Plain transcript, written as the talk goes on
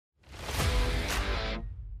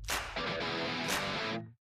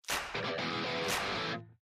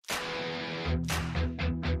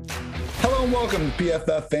Hello and welcome to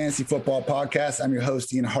PFF Fantasy Football Podcast. I'm your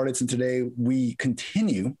host, Ian Hartitz, and today we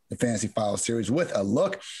continue the Fantasy Files series with a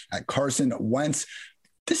look at Carson Wentz.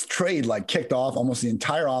 This trade kicked off almost the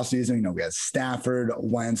entire offseason. We had Stafford,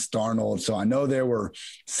 Wentz, Darnold. So I know there were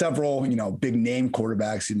several, big name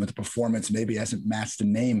quarterbacks, even with the performance maybe hasn't matched the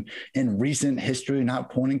name in recent history,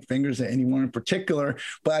 not pointing fingers at anyone in particular.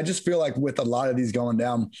 But I just feel like with a lot of these going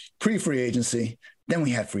down pre-free agency, then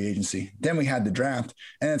we had free agency. Then we had the draft.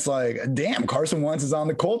 And it's like, damn, Carson Wentz is on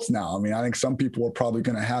the Colts now. I mean, I think some people are probably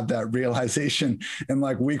going to have that realization in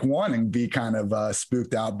week one and be kind of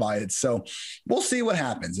spooked out by it. So we'll see what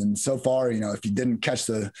happens. And so far, if you didn't catch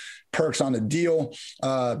the perks on the deal,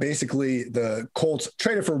 basically the Colts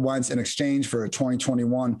traded for Wentz in exchange for a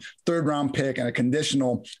 2021 third-round pick and a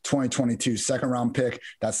conditional 2022 second-round pick.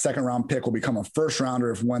 That second-round pick will become a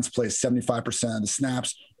first-rounder if Wentz plays 75% of the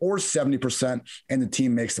snaps or 70%, and the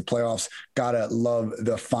team makes the playoffs. Gotta love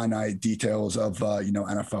the finite details of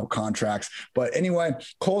NFL contracts. But anyway,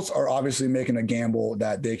 Colts are obviously making a gamble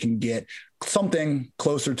that they can get something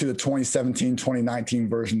closer to the 2017, 2019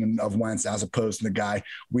 version of Wentz as opposed to the guy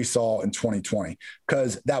we saw in 2020,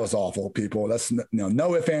 because that was awful, people. That's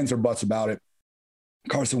no ifs, ands, or buts about it.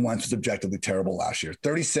 Carson Wentz was objectively terrible last year.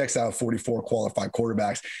 36 out of 44 qualified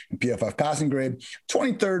quarterbacks in PFF passing grade,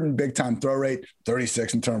 23rd in big-time throw rate,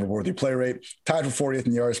 36 in turnover-worthy play rate, tied for 40th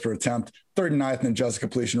in yards per attempt, 39th in adjusted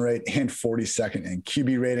completion rate, and 42nd in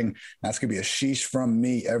QB rating. That's going to be a sheesh from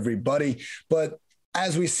me, everybody. But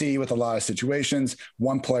as we see with a lot of situations,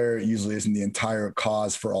 one player usually isn't the entire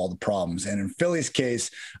cause for all the problems. And in Philly's case,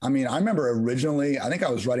 I remember originally, I think I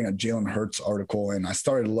was writing a Jalen Hurts article and I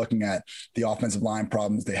started looking at the offensive line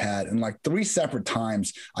problems they had. And 3 separate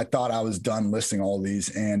times, I thought I was done listing all these.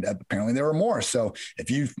 And apparently there were more. So if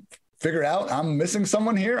you figure out I'm missing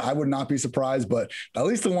someone here, I would not be surprised, but at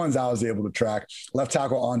least the ones I was able to track. Left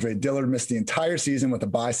tackle Andre Dillard missed the entire season with a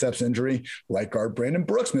biceps injury. Right guard Brandon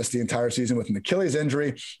Brooks missed the entire season with an Achilles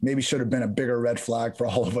injury. Maybe should have been a bigger red flag for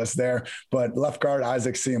all of us there. But left guard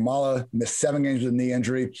Isaac Seumalo missed 7 games with a knee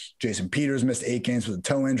injury. Jason Peters missed 8 games with a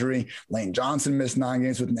toe injury. Lane Johnson missed 9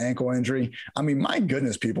 games with an ankle injury. My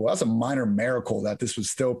goodness, people, that's a minor miracle that this was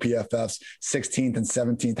still PFF's 16th and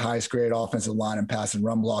 17th highest grade offensive line and pass and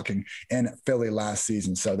run blocking in Philly last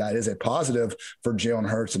season. So that is a positive for Jalen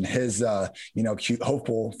Hurts and his,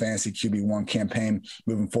 hopeful fantasy QB1 campaign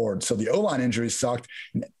moving forward. So the O-line injuries sucked.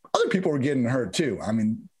 Other people were getting hurt too.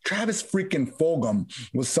 Travis freaking Fulgham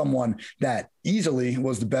was someone that easily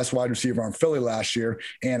was the best wide receiver on Philly last year.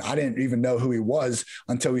 And I didn't even know who he was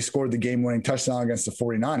until he scored the game-winning touchdown against the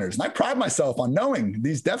 49ers. And I pride myself on knowing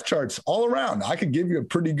these depth charts all around. I could give you a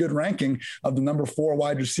pretty good ranking of the number 4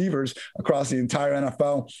 wide receivers across the entire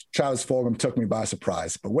NFL. Travis Fulgham took me by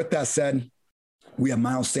surprise. But with that said, we have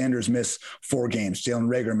Miles Sanders miss 4 games. Jalen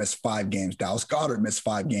Reagor missed 5 games. Dallas Goedert missed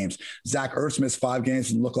 5 games. Zach Ertz missed 5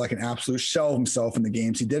 games and looked like an absolute shell of himself in the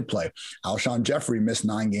games he did play. Alshon Jeffrey missed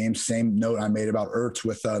 9 games. Same note I made about Ertz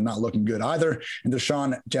with not looking good either. And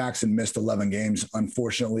Deshaun Jackson missed 11 games.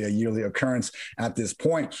 Unfortunately, a yearly occurrence at this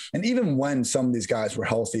point. And even when some of these guys were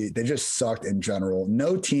healthy, they just sucked in general.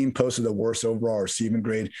 No team posted a worse overall receiving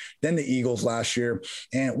grade than the Eagles last year.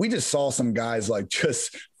 And we just saw some guys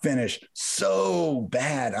just finish so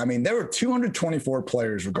bad. There were 224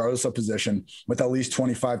 players, regardless of position, with at least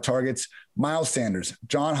 25 targets. Miles Sanders,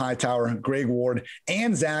 John Hightower, Greg Ward,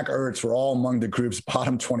 and Zach Ertz were all among the group's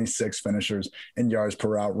bottom 26 finishers in yards per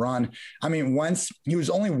route run. Wentz, he was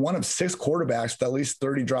only one of 6 quarterbacks with at least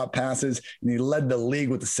 30 drop passes, and he led the league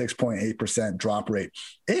with a 6.8% drop rate.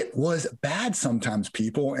 It was bad sometimes,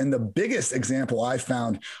 people. And the biggest example I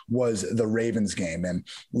found was the Ravens game. And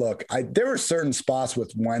look, there were certain spots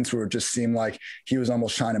with Wentz where it just seemed like he was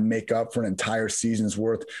almost trying to make up for an entire season's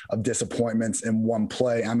worth of disappointments in one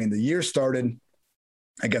play. The year started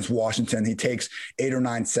against Washington. He takes 8 or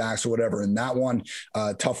 9 sacks or whatever. And that one,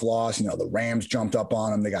 tough loss. The Rams jumped up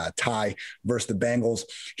on him. They got a tie versus the Bengals.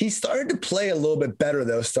 He started to play a little bit better,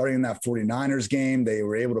 though, starting in that 49ers game. They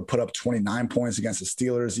were able to put up 29 points against the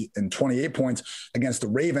Steelers and 28 points against the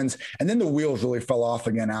Ravens. And then the wheels really fell off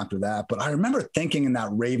again after that. But I remember thinking in that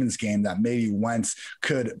Ravens game that maybe Wentz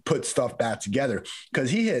could put stuff back together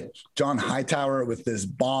because he hit John Hightower with this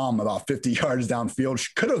bomb about 50 yards downfield.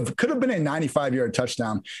 Could have been a 95-yard touchdown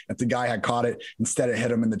touchdown. If the guy had caught it, instead it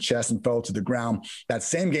hit him in the chest and fell to the ground. That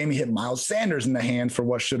same game, he hit Miles Sanders in the hand for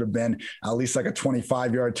what should have been at least like a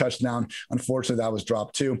 25-yard touchdown. Unfortunately, that was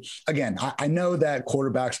dropped too. Again, I know that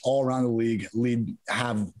quarterbacks all around the league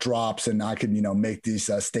have drops, and I could, make these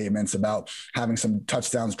statements about having some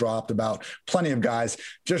touchdowns dropped about plenty of guys.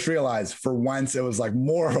 Just realize for Wentz, it was like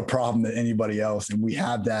more of a problem than anybody else. And we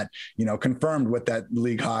have that, confirmed with that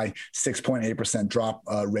league high 6.8% drop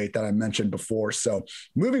rate that I mentioned before. So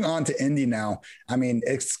moving on to Indy now, I mean,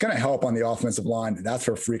 it's going to help on the offensive line. That's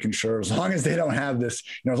for freaking sure. As long as they don't have this,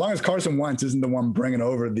 as long as Carson Wentz isn't the one bringing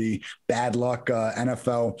over the bad luck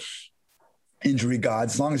NFL injury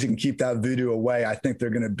gods, as long as you can keep that voodoo away, I think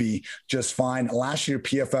they're going to be just fine. Last year,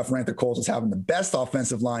 PFF ranked the Colts as having the best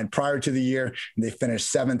offensive line prior to the year, and they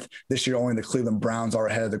finished 7th. This year, only the Cleveland Browns are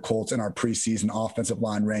ahead of the Colts in our preseason offensive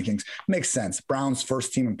line rankings. Makes sense. Browns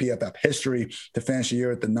first team in PFF history to finish the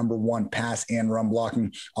year at the number 1 pass and run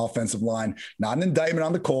blocking offensive line. Not an indictment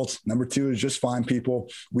on the Colts. Number 2 is just fine,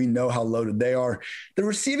 people. We know how loaded they are. The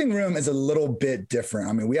receiving room is a little bit different.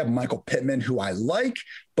 I mean, we have Michael Pittman, who I like,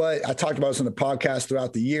 but I talked about this on the podcast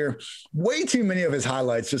throughout the year. Way too many of his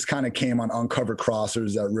highlights just kind of came on uncovered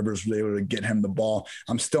crossers that Rivers was able to get him the ball.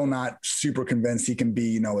 I'm still not super convinced he can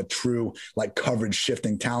be, a true like coverage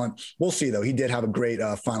shifting talent. We'll see though. He did have a great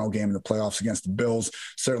final game in the playoffs against the Bills.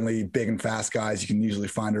 Certainly big and fast guys. You can usually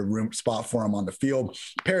find a room spot for him on the field.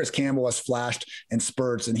 Paris Campbell has flashed in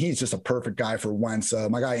spurts, and he's just a perfect guy for Wentz.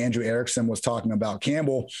 My guy Andrew Erickson was talking about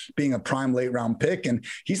Campbell being a prime late round pick, and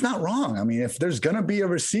he's not wrong. I mean, if there's going to be a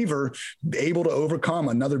receiver able to overcome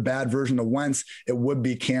another bad version of Wentz, it would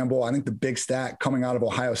be Campbell. I think the big stat coming out of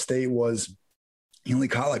Ohio State was he only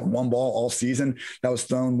caught like 1 ball all season that was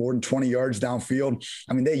thrown more than 20 yards downfield.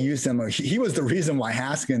 I mean, they used him. He was the reason why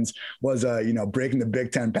Haskins was, breaking the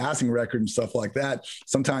Big Ten passing record and stuff like that.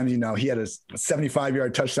 Sometimes, he had a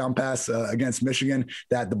 75-yard touchdown pass against Michigan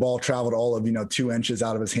that the ball traveled all of, 2 inches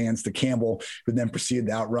out of his hands to Campbell, who then proceeded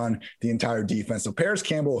to outrun the entire defense. So Paris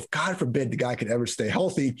Campbell, if God forbid the guy could ever stay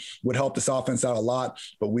healthy, would help this offense out a lot,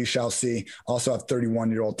 but we shall see. Also have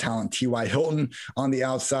 31-year-old talent T.Y. Hilton on the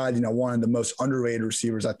outside, one of the most underrated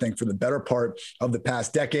receivers, I think, for the better part of the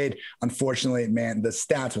past decade. Unfortunately, man, the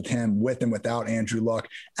stats with him, with and without Andrew Luck,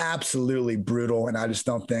 absolutely brutal. And I just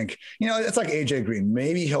don't think, it's like AJ Green.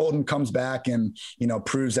 Maybe Hilton comes back and,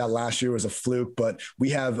 proves that last year was a fluke, but we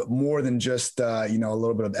have more than just, a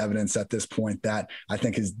little bit of evidence at this point that I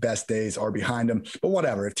think his best days are behind him. But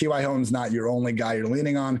whatever, if T.Y. Hilton's not your only guy you're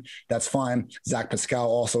leaning on, that's fine. Zach Pascal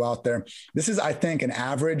also out there. This is, I think, an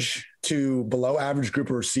average to below average group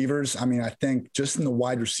of receivers. I mean, I think just in the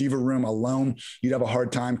wide receiver room alone, you'd have a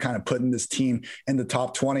hard time kind of putting this team in the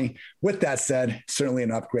top 20. With that said, certainly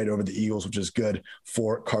an upgrade over the Eagles, which is good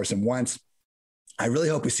for Carson Wentz. I really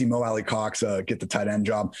hope we see Mo Alley-Cox get the tight end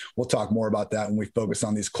job. We'll talk more about that when we focus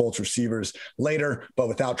on these Colts receivers later. But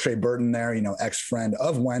without Trey Burton there, ex-friend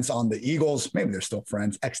of Wentz on the Eagles, maybe they're still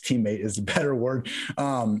friends. Ex-teammate is a better word.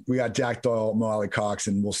 We got Jack Doyle, Mo Alley-Cox,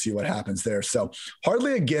 and we'll see what happens there. So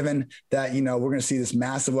hardly a given that, we're going to see this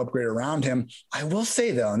massive upgrade around him. I will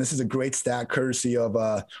say, though, and this is a great stat courtesy of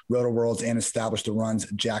RotoWorld's and Established the Runs,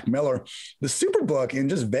 Jack Miller, the Superbook and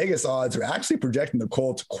just Vegas odds are actually projecting the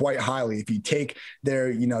Colts quite highly. If you take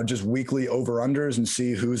their, just weekly over-unders and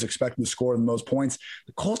see who's expected to score the most points,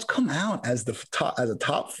 the Colts come out as a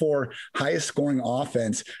top 4 highest scoring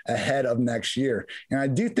offense ahead of next year. And I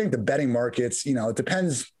do think the betting markets, it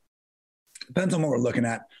depends on what we're looking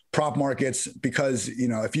at. Prop markets, because,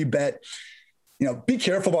 if you bet, be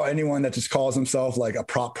careful about anyone that just calls himself like a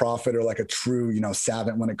prop prophet or like a true,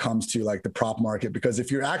 savant when it comes to like the prop market, because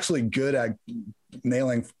if you're actually good at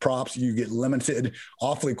nailing props, you get limited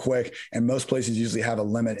awfully quick, and most places usually have a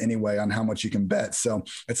limit anyway on how much you can bet. So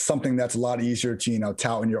it's something that's a lot easier to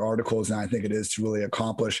tout in your articles than I think it is to really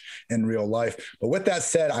accomplish in real life. But with that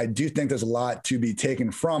said, I do think there's a lot to be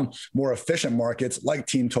taken from more efficient markets like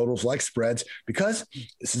team totals, like spreads, because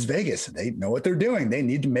this is Vegas. They know what they're doing. They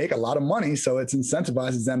need to make a lot of money, so it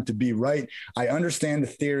incentivizes them to be right. I understand the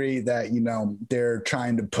theory that they're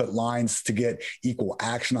trying to put lines to get equal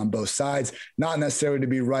action on both sides, not necessarily to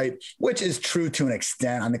be right, which is true to an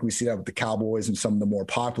extent. I think we see that with the Cowboys and some of the more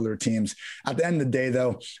popular teams. At the end of the day,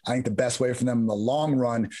 though, I think the best way for them in the long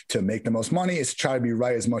run to make the most money is to try to be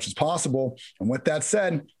right as much as possible. And with that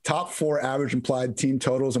said, top 4 average implied team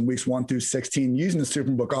totals in weeks 1 through 16 using the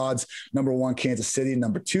Superbook odds: number 1, Kansas City;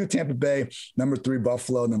 number 2, Tampa Bay; number 3,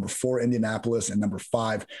 Buffalo; number 4, Indianapolis; and number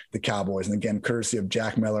 5, the Cowboys. And again, courtesy of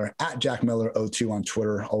Jack Miller at JackMiller02 on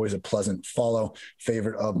Twitter. Always a pleasant follow,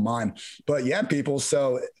 favorite of mine. But yeah, people.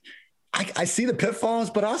 So I see the pitfalls,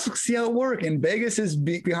 but I also see how it works. And Vegas is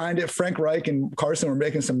behind it. Frank Reich and Carson were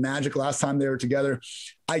making some magic last time they were together.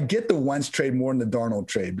 I get the Wentz trade more than the Darnold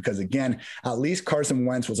trade because, again, at least Carson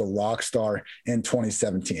Wentz was a rock star in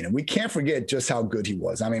 2017. And we can't forget just how good he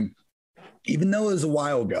was. I mean, even though it was a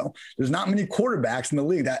while ago, there's not many quarterbacks in the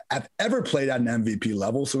league that have ever played at an MVP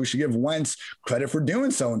level. So we should give Wentz credit for doing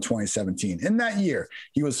so in 2017. In that year,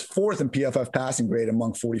 he was 4th in PFF passing grade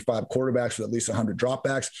among 45 quarterbacks with at least 100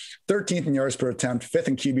 dropbacks, 13th in yards per attempt, 5th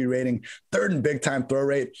in QB rating, 3rd in big time throw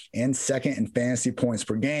rate, and 2nd in fantasy points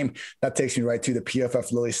per game. That takes me right to the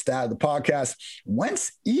PFF Lily stat of the podcast.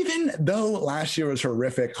 Wentz, even though last year was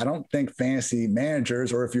horrific, I don't think fantasy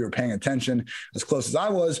managers, or if you were paying attention as close as I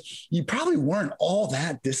was, you probably weren't all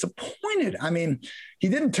that disappointed. I mean, he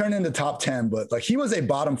didn't turn into top 10, but like he was a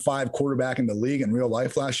bottom 5 quarterback in the league in real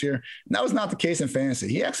life last year. And that was not the case in fantasy.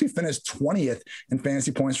 He actually finished 20th in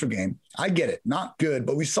fantasy points per game. I get it, not good,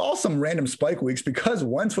 but we saw some random spike weeks because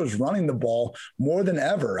Wentz was running the ball more than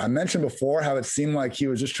ever. I mentioned before how it seemed like he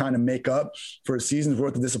was just trying to make up for a season's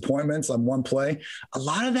worth of disappointments on one play. A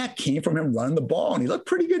lot of that came from him running the ball, and he looked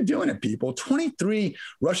pretty good doing it, people. 23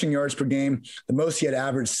 rushing yards per game, the most he had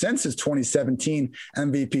averaged since his 2017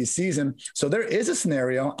 MVP season. So there is a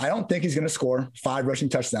scenario. I don't think he's going to score 5 rushing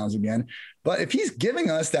touchdowns again, but if he's giving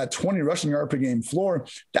us that 20 rushing yard per game floor,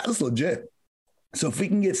 that's legit. So if we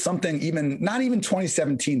can get something not even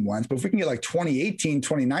 2017 Wentz, but if we can get like 2018,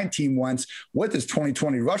 2019 Wentz with his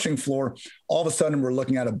 2020 rushing floor, all of a sudden we're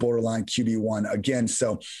looking at a borderline QB1 again.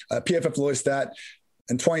 So PFF Lloyd stat,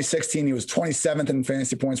 in 2016, he was 27th in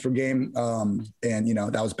fantasy points per game. And,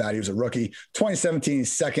 that was bad. He was a rookie. 2017,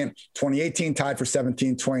 he's 2nd. 2018, tied for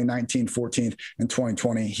 17th. 2019, 14th. And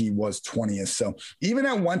 2020, he was 20th. So even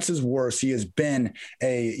at Wentz's worst, he has been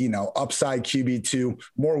a, upside QB2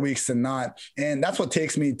 more weeks than not. And that's what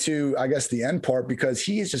takes me to, I guess, the end part, because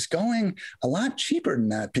he is just going a lot cheaper than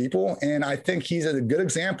that, people. And I think he's a good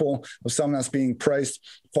example of someone that's being priced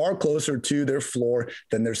far closer to their floor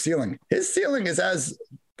than their ceiling. His ceiling is as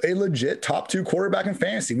a legit top 2 quarterback in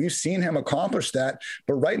fantasy. We've seen him accomplish that.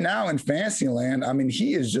 But right now in fantasy land, I mean,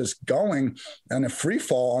 he is just going on a free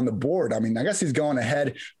fall on the board. I mean, I guess he's going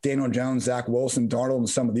ahead Daniel Jones, Zach Wilson, Darnold, and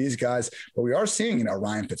some of these guys. But we are seeing,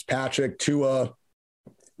 Ryan Fitzpatrick, Tua,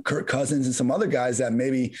 Kirk Cousins, and some other guys that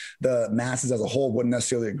maybe the masses as a whole wouldn't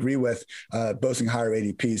necessarily agree with, boasting higher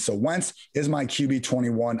ADPs. So Wentz is my QB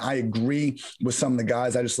 21. I agree with some of the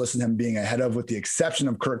guys I just listened to him being ahead of, with the exception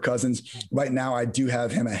of Kirk Cousins. Right now, I do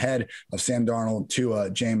have him ahead of Sam Darnold, Tua,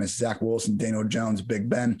 Jameis, Zach Wilson, Daniel Jones, Big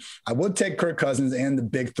Ben. I would take Kirk Cousins and the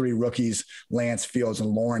big 3 rookies, Lance, Fields, and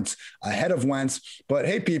Lawrence, ahead of Wentz. But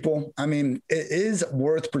hey, people, I mean, it is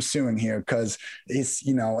worth pursuing here because it's,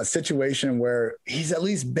 a situation where he's at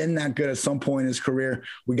least been that good at some point in his career.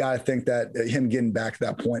 We got to think that him getting back to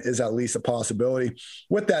that point is at least a possibility.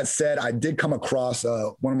 With that said, I did come across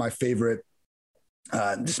one of my favorite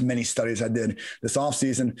just many studies I did this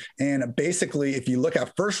offseason. And basically, if you look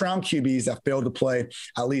at first round QBs that failed to play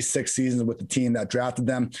at least 6 seasons with the team that drafted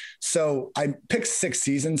them. So I picked 6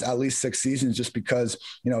 seasons, at least 6 seasons, just because,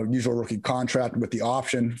 usual rookie contract with the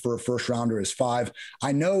option for a first rounder is 5.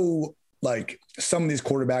 I know like some of these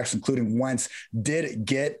quarterbacks, including Wentz, did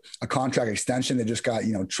get a contract extension. They just got,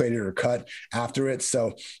 traded or cut after it.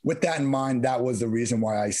 So with that in mind, that was the reason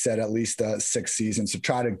why I said at least 6 seasons, to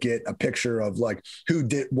try to get a picture of like who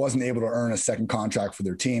wasn't able to earn a second contract for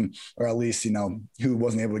their team, or at least, who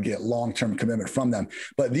wasn't able to get long-term commitment from them.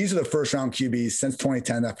 But these are the first round QBs since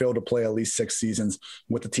 2010 that failed to play at least 6 seasons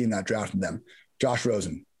with the team that drafted them. Josh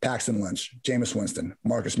Rosen, Paxton Lynch, Jameis Winston,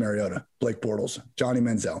 Marcus Mariota, Blake Bortles, Johnny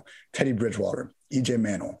Manziel, Teddy Bridgewater, EJ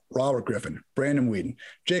Manuel, Robert Griffin, Brandon Whedon,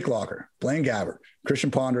 Jake Locker, Blaine Gabbert, Christian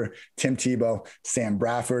Ponder, Tim Tebow, Sam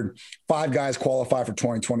Bradford. 5 guys qualify for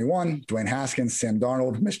 2021: Dwayne Haskins, Sam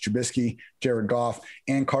Darnold, Mitch Trubisky, Jared Goff,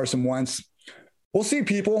 and Carson Wentz. We'll see,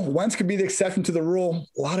 people. Wentz could be the exception to the rule.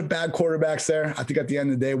 A lot of bad quarterbacks there. I think at the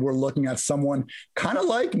end of the day, we're looking at someone kind of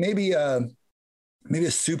like maybe a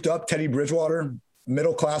souped up Teddy Bridgewater,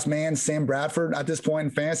 middle-class man, Sam Bradford at this point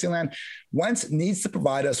in Fantasyland. Wentz needs to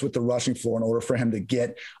provide us with the rushing floor in order for him to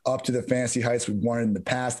get up to the fantasy heights we've wanted in the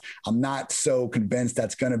past. I'm not so convinced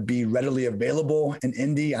that's going to be readily available in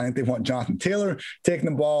Indy. I think they want Jonathan Taylor taking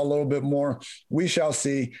the ball a little bit more. We shall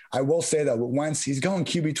see. I will say that with Wentz, he's going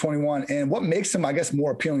QB 21. And what makes him, I guess,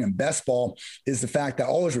 more appealing in best ball is the fact that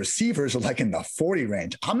all his receivers are like in the 40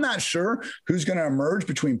 range. I'm not sure who's going to emerge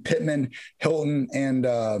between Pittman, Hilton,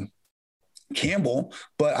 and Campbell,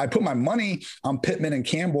 but I put my money on Pittman and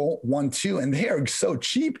Campbell 1-2, and they are so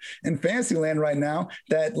cheap in fantasy land right now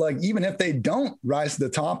that like even if they don't rise to the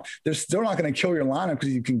top, they're still not going to kill your lineup because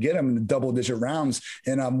you can get them in the double-digit rounds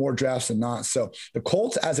in more drafts than not. So the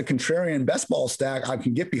Colts as a contrarian best ball stack I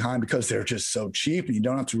can get behind because they're just so cheap and you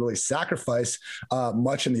don't have to really sacrifice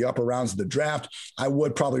much in the upper rounds of the draft. I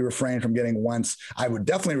would probably refrain from getting Wentz. I would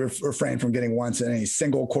definitely refrain from getting Wentz in any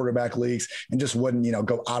single quarterback leagues and just wouldn't,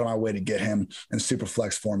 go out of my way to get him in super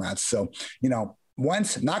flex formats. So,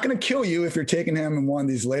 Wentz, not going to kill you if you're taking him in one of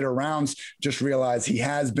these later rounds. Just realize he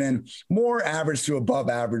has been more average to above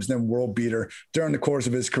average than world beater during the course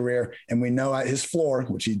of his career. And we know at his floor,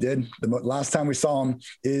 which he did the last time we saw him,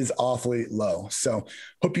 is awfully low. So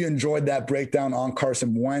hope you enjoyed that breakdown on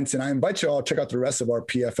Carson Wentz. And I invite you all to check out the rest of our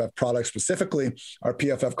PFF products, specifically our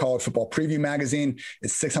PFF College Football Preview Magazine.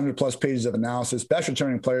 It's 600 plus pages of analysis, best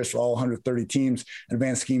returning players for all 130 teams,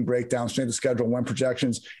 advanced scheme breakdowns, strength of schedule, win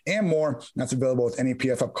projections, and more. And that's available with any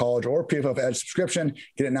PFF College or PFF Edge subscription.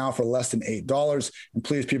 Get it now for less than $8. And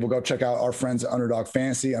please, people, go check out our friends at Underdog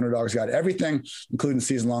Fantasy. Underdog's got everything, including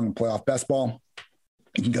season-long and playoff best ball.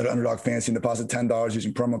 You can go to Underdog Fantasy and deposit $10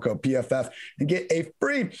 using promo code PFF and get a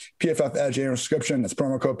free PFF Edge annual subscription. That's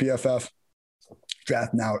promo code PFF.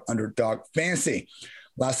 Draft now at Underdog Fantasy.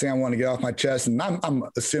 Last thing I want to get off my chest, and I'm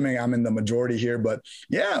assuming I'm in the majority here, but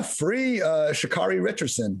yeah, free Sha'Carri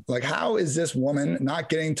Richardson. Like, how is this woman not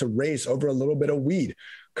getting to race over a little bit of weed?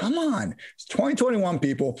 Come on. It's 2021,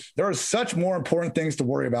 people. There are such more important things to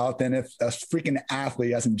worry about than if a freaking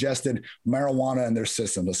athlete has ingested marijuana in their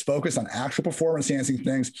system. Let's focus on actual performance-enhancing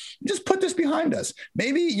things. Just put this behind us.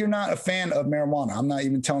 Maybe you're not a fan of marijuana. I'm not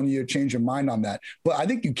even telling you to change your mind on that. But I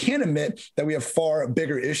think you can admit that we have far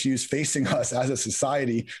bigger issues facing us as a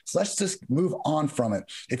society. So let's just move on from it.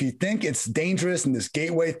 If you think it's dangerous and this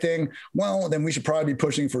gateway thing, well, then we should probably be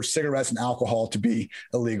pushing for cigarettes and alcohol to be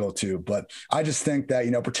illegal too. But I just think that,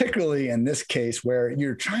 particularly in this case where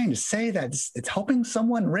you're trying to say that it's helping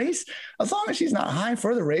someone race, as long as she's not high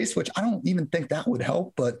for the race, which I don't even think that would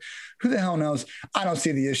help, but who the hell knows? I don't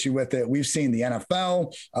see the issue with it. We've seen the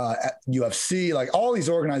NFL, UFC, like all these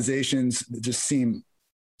organizations just seem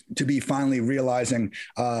to be finally realizing,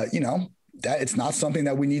 that it's not something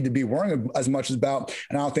that we need to be worrying as much about.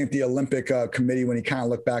 And I don't think the Olympic committee, when you kind of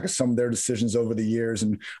look back at some of their decisions over the years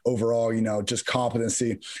and overall, just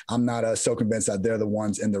competency, I'm not so convinced that they're the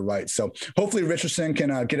ones in the right. So hopefully Richardson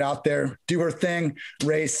can get out there, do her thing,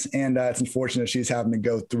 race. And it's unfortunate she's having to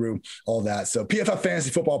go through all that. So PFF Fantasy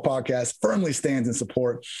Football Podcast firmly stands in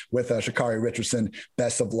support with Sha'Carri Richardson.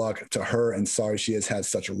 Best of luck to her. And sorry she has had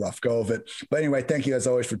such a rough go of it. But anyway, thank you as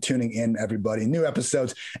always for tuning in, everybody. New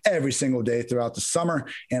episodes every single day throughout the summer,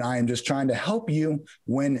 and I am just trying to help you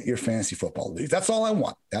win your fantasy football league. That's all I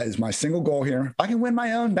want. That is my single goal here. If I can win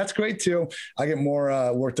my own, that's great too. I get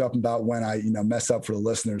more worked up about when I mess up for the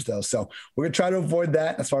listeners though. So we're gonna try to avoid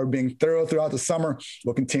that. That's why we're being thorough throughout the summer.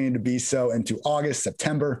 We'll continue to be so into August,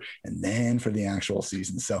 September, and then for the actual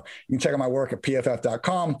season. So you can check out my work at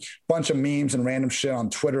pff.com. Bunch of memes and random shit on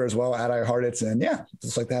Twitter as well at iHeartIts, and yeah,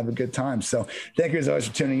 just like to have a good time. So thank you as always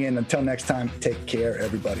for tuning in. Until next time, take care,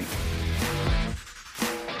 everybody.